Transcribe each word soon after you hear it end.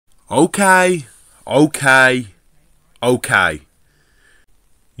Okay.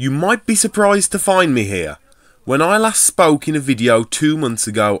 You might be surprised to find me here. When I last spoke in a video 2 months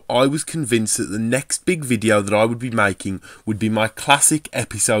ago, I was convinced that the next big video that I would be making would be my classic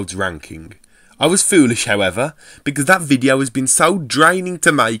episodes ranking. I was foolish, however, because that video has been so draining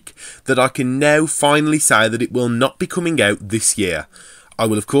to make that I can now finally say that it will not be coming out this year. I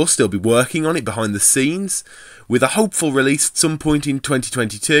will of course still be working on it behind the scenes, with a hopeful release at some point in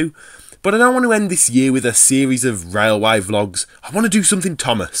 2022, but I don't want to end this year with a series of railway vlogs. I want to do something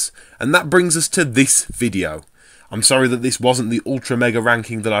Thomas, and that brings us to this video. I'm sorry that this wasn't the ultra mega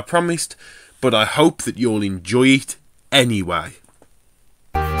ranking that I promised, but I hope that you'll enjoy it anyway.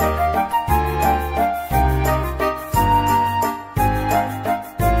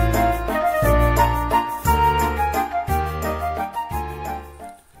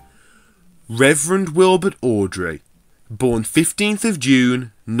 Reverend Wilbert Awdry, born 15th of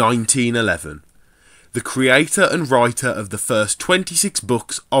June 1911, the creator and writer of the first 26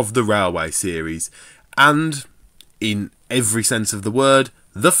 books of the Railway series, and, in every sense of the word,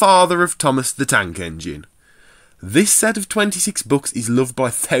 the father of Thomas the Tank Engine. This set of 26 books is loved by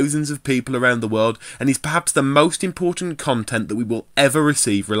thousands of people around the world and is perhaps the most important content that we will ever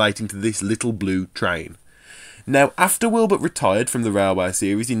receive relating to this little blue train. Now, after Wilbert retired from the Railway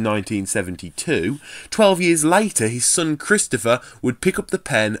series in 1972, 12 years later his son Christopher would pick up the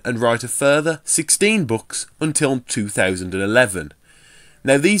pen and write a further 16 books until 2011.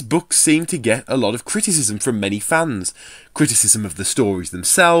 Now, these books seem to get a lot of criticism from many fans. Criticism of the stories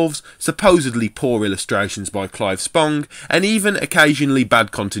themselves, supposedly poor illustrations by Clive Spong, and even occasionally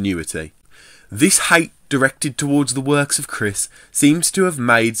bad continuity. This hate directed towards the works of Chris seems to have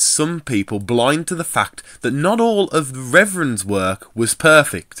made some people blind to the fact that not all of the Reverend's work was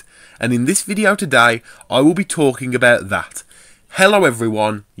perfect, and in this video today I will be talking about that. Hello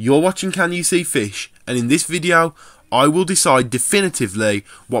everyone, you're watching Can You See Fish, and in this video I will decide definitively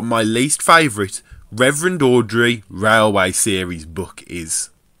what my least favourite Reverend Awdry Railway series book is.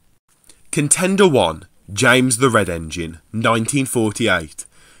 Contender 1, James the Red Engine, 1948.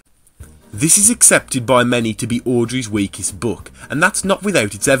 This is accepted by many to be Awdry's weakest book, and that's not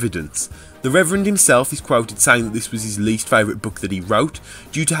without its evidence. The Reverend himself is quoted saying that this was his least favourite book that he wrote,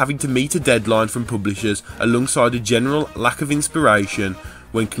 due to having to meet a deadline from publishers alongside a general lack of inspiration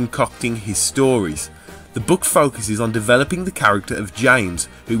when concocting his stories. The book focuses on developing the character of James,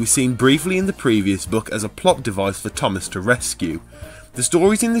 who was seen briefly in the previous book as a plot device for Thomas to rescue. The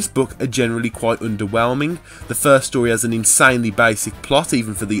stories in this book are generally quite underwhelming. The first story has an insanely basic plot,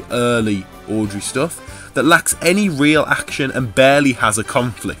 even for the early Awdry stuff, that lacks any real action and barely has a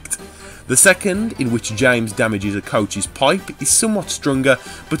conflict. The second, in which James damages a coach's pipe, is somewhat stronger,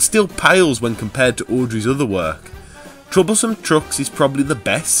 but still pales when compared to Awdry's other work. Troublesome Trucks is probably the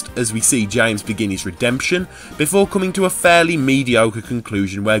best, as we see James begin his redemption, before coming to a fairly mediocre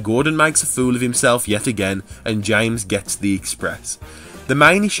conclusion where Gordon makes a fool of himself yet again and James gets the express. The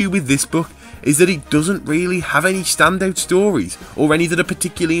main issue with this book is that it doesn't really have any standout stories, or any that are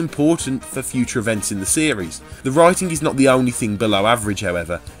particularly important for future events in the series. The writing is not the only thing below average,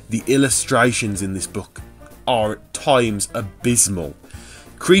 however. The illustrations in this book are at times abysmal.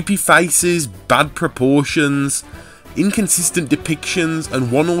 Creepy faces, bad proportions, inconsistent depictions, and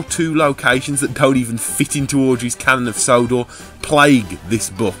one or two locations that don't even fit into Awdry's canon of Sodor plague this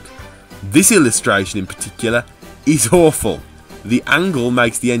book. This illustration in particular is awful. The angle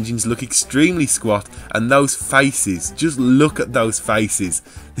makes the engines look extremely squat, and those faces, just look at those faces.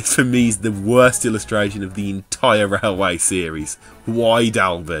 This for me is the worst illustration of the entire Railway series. Why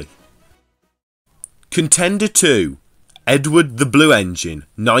Dalby? Contender 2, Edward the Blue Engine,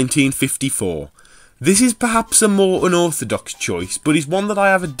 1954. This is perhaps a more unorthodox choice, but is one that I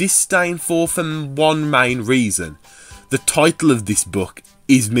have a disdain for one main reason. The title of this book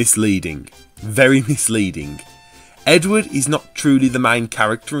is misleading. Very misleading. Edward is not truly the main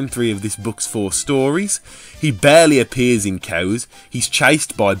character in 3 of this book's 4 stories. He barely appears in Cows, he's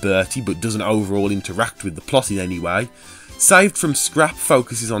chased by Bertie but doesn't overall interact with the plot in any way. Saved from Scrap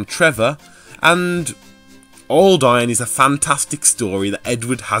focuses on Trevor, and Awdry is a fantastic story that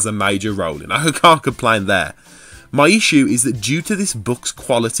Edward has a major role in. I can't complain there. My issue is that due to this book's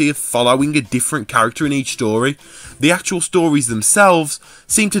quality of following a different character in each story, the actual stories themselves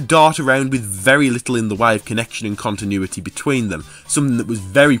seem to dart around with very little in the way of connection and continuity between them, something that was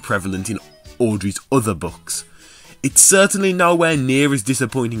very prevalent in Awdry's other books. It's certainly nowhere near as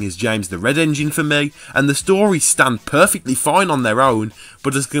disappointing as James the Red Engine for me, and the stories stand perfectly fine on their own,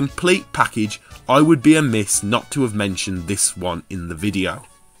 but as a complete package, I would be amiss not to have mentioned this one in the video.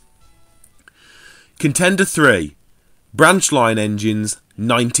 Contender 3, Branch Line Engines,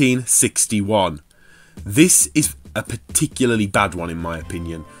 1961. This is a particularly bad one in my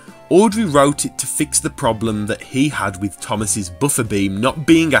opinion. Awdry wrote it to fix the problem that he had with Thomas's buffer beam not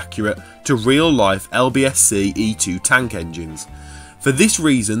being accurate to real-life LBSC E2 tank engines. For this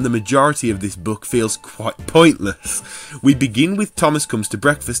reason, the majority of this book feels quite pointless. We begin with Thomas Comes to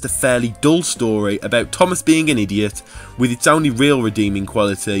Breakfast, a fairly dull story about Thomas being an idiot, with its only real redeeming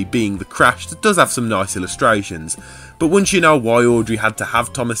quality being the crash that does have some nice illustrations. But once you know why Awdry had to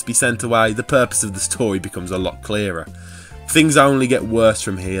have Thomas be sent away, the purpose of the story becomes a lot clearer. Things only get worse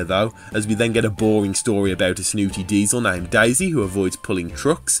from here though, as we then get a boring story about a snooty diesel named Daisy who avoids pulling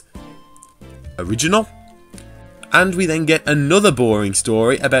trucks. Original. And we then get another boring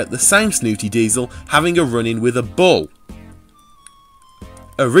story about the same snooty diesel having a run-in with a bull.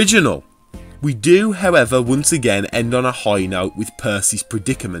 Original. We do, however, once again end on a high note with Percy's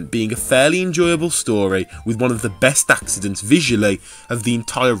predicament being a fairly enjoyable story with one of the best accidents visually of the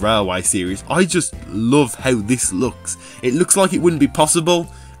entire Railway series. I just love how this looks. It looks like it wouldn't be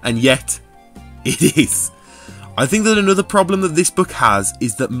possible, and yet it is. I think that another problem that this book has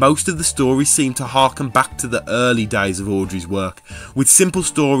is that most of the stories seem to harken back to the early days of Awdry's work, with simple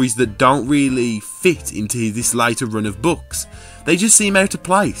stories that don't really fit into this later run of books. They just seem out of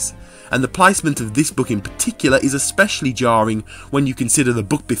place. And the placement of this book in particular is especially jarring when you consider the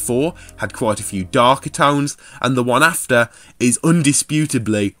book before had quite a few darker tones, and the one after is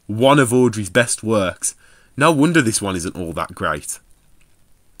undisputably one of Awdry's best works. No wonder this one isn't all that great.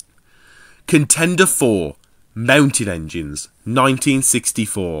 Contender 4, Mountain Engines,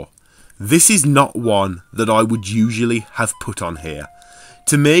 1964. This is not one that I would usually have put on here.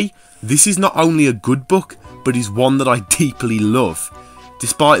 To me, this is not only a good book, but is one that I deeply love.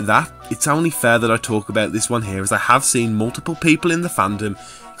 Despite that, it's only fair that I talk about this one here, as I have seen multiple people in the fandom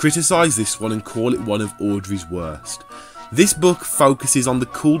criticise this one and call it one of Awdry's worst. This book focuses on the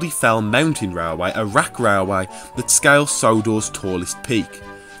Cooldy Fell Mountain Railway, a rack railway that scales Sodor's tallest peak.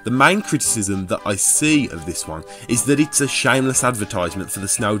 The main criticism that I see of this one is that it's a shameless advertisement for the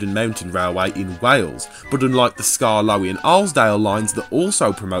Snowdon Mountain Railway in Wales, but unlike the Skarloey and Arlesdale lines that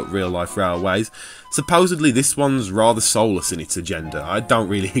also promote real-life railways, supposedly this one's rather soulless in its agenda. I don't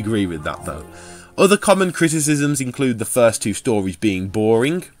really agree with that though. Other common criticisms include the first two stories being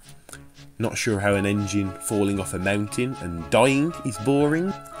boring. Not sure how an engine falling off a mountain and dying is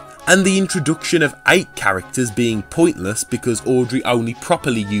boring. And the introduction of 8 characters being pointless because Awdry only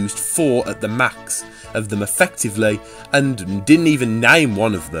properly used 4 at the max of them effectively and didn't even name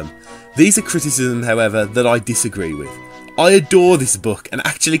one of them. These are criticisms, however, that I disagree with. I adore this book and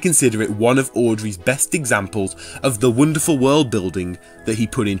actually consider it one of Awdry's best examples of the wonderful world building that he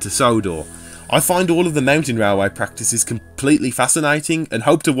put into Sodor. I find all of the mountain railway practices completely fascinating and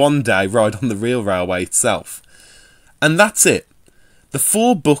hope to one day ride on the real railway itself. And that's it. The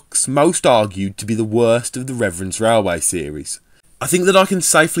 4 books most argued to be the worst of the Reverend's Railway series. I think that I can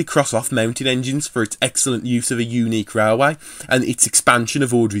safely cross off Mountain Engines for its excellent use of a unique railway and its expansion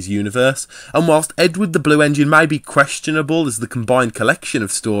of Awdry's universe, and whilst Edward the Blue Engine may be questionable as the combined collection of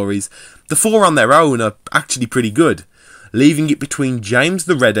stories, the 4 on their own are actually pretty good, leaving it between James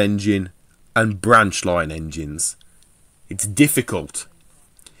the Red Engine and Branch Line Engines. It's difficult.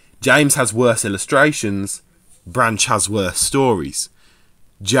 James has worse illustrations, Branch has worse stories.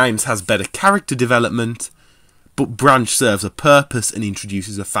 James has better character development, but Branch serves a purpose and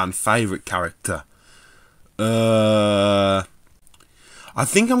introduces a fan favourite character. I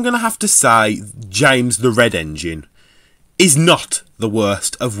think I'm going to have to say James the Red Engine is not the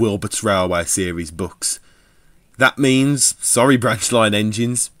worst of Wilbert's Railway series books. That means, sorry Branch Line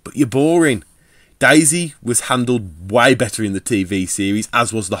Engines, but you're boring. Daisy was handled way better in the TV series,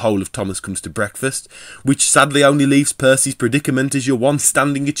 as was the whole of Thomas Comes to Breakfast, which sadly only leaves Percy's predicament as your one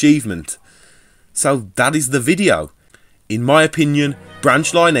standing achievement. So that is the video. In my opinion,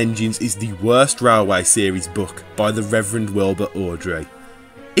 Branch Line Engines is the worst Railway series book by the Reverend Wilbert Awdry.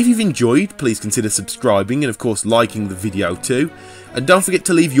 If you've enjoyed, please consider subscribing and of course liking the video too. And don't forget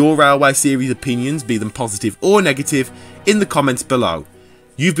to leave your Railway series opinions, be them positive or negative, in the comments below.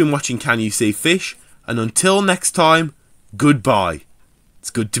 You've been watching Can You See Fish, and until next time, goodbye. It's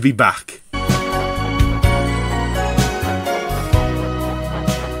good to be back.